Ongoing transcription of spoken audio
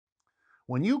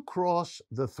When you cross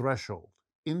the threshold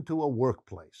into a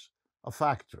workplace, a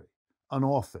factory, an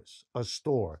office, a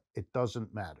store, it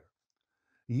doesn't matter.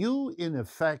 You, in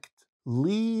effect,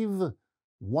 leave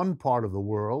one part of the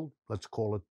world, let's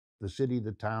call it the city,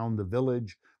 the town, the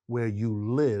village, where you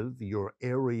live, your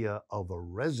area of a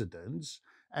residence,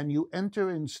 and you enter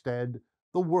instead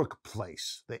the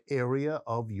workplace, the area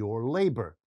of your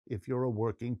labor, if you're a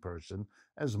working person,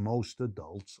 as most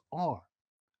adults are.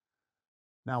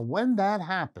 Now, when that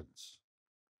happens,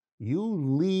 you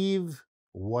leave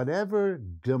whatever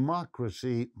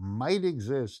democracy might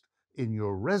exist in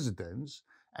your residence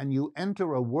and you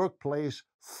enter a workplace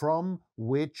from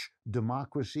which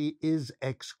democracy is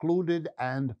excluded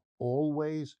and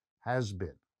always has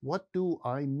been. What do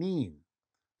I mean?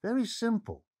 Very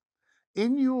simple.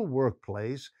 In your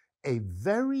workplace, a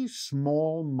very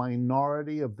small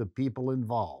minority of the people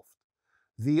involved,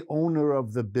 the owner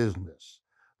of the business,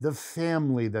 the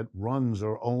family that runs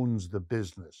or owns the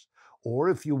business, or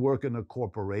if you work in a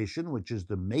corporation, which is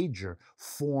the major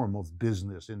form of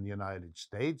business in the United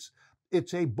States,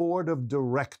 it's a board of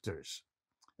directors.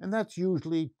 And that's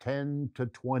usually 10 to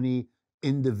 20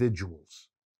 individuals.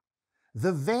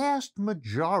 The vast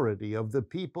majority of the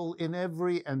people in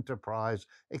every enterprise,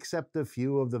 except a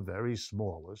few of the very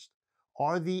smallest,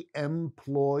 are the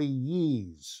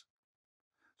employees.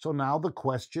 So now the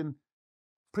question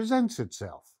presents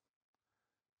itself.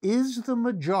 Is the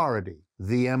majority,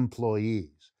 the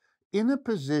employees, in a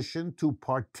position to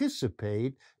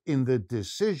participate in the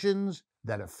decisions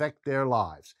that affect their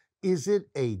lives? Is it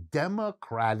a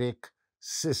democratic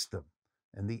system?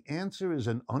 And the answer is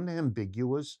an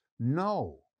unambiguous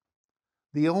no.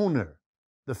 The owner,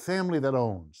 the family that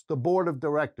owns, the board of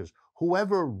directors,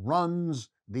 whoever runs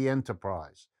the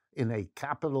enterprise in a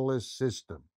capitalist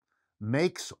system,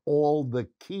 makes all the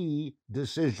key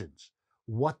decisions.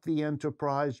 What the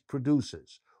enterprise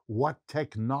produces, what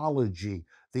technology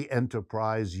the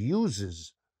enterprise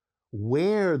uses,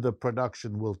 where the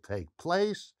production will take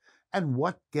place, and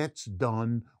what gets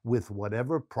done with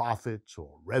whatever profits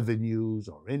or revenues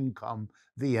or income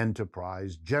the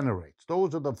enterprise generates.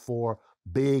 Those are the four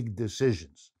big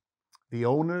decisions. The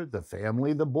owner, the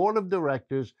family, the board of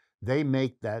directors, they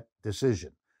make that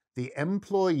decision. The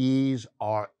employees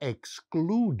are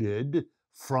excluded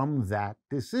from that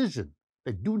decision.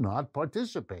 They do not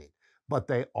participate, but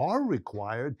they are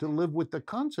required to live with the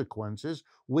consequences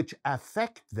which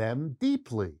affect them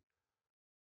deeply.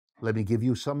 Let me give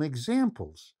you some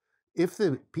examples. If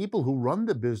the people who run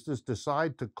the business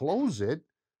decide to close it,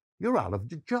 you're out of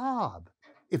the job.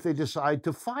 If they decide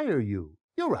to fire you,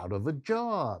 you're out of a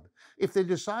job. If they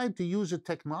decide to use a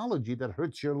technology that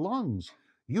hurts your lungs,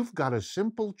 you've got a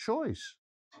simple choice.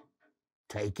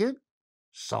 Take it,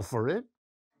 suffer it,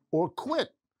 or quit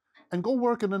and go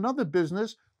work in another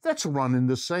business that's run in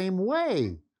the same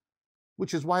way,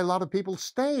 which is why a lot of people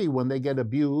stay when they get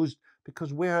abused,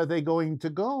 because where are they going to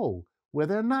go? Where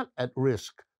they're not at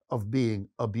risk of being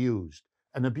abused.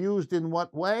 And abused in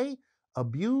what way?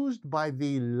 Abused by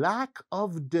the lack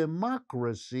of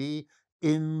democracy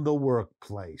in the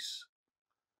workplace.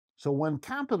 So when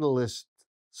capitalist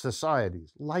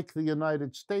societies, like the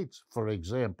United States, for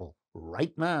example,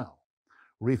 right now,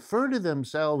 refer to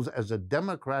themselves as a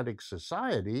democratic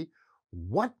society,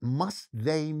 what must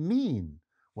they mean?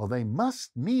 Well, they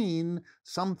must mean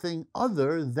something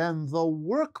other than the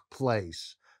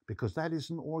workplace, because that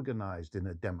isn't organized in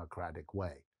a democratic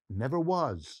way. Never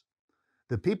was.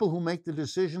 The people who make the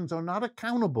decisions are not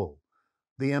accountable.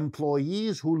 The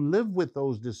employees who live with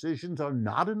those decisions are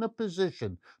not in a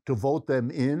position to vote them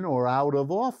in or out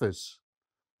of office.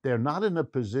 They're not in a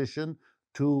position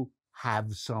to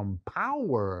have some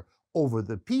power over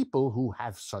the people who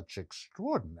have such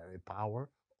extraordinary power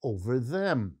over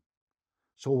them.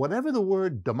 So whatever the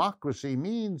word democracy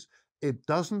means, it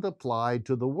doesn't apply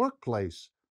to the workplace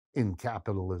in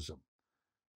capitalism.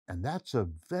 And that's a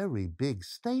very big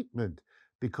statement,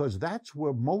 because that's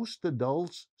where most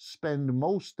adults spend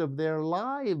most of their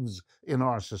lives in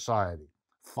our society.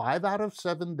 5 out of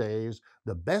 7 days,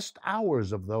 the best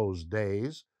hours of those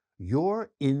days,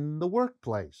 you're in the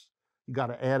workplace. You got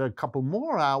to add a couple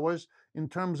more hours in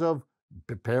terms of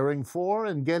preparing for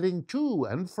and getting to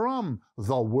and from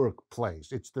the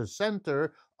workplace. It's the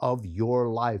center of your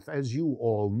life, as you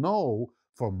all know,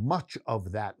 for much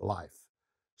of that life.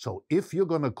 So if you're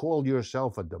going to call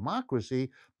yourself a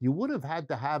democracy, you would have had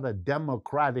to have a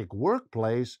democratic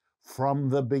workplace from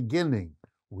the beginning.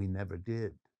 We never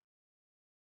did.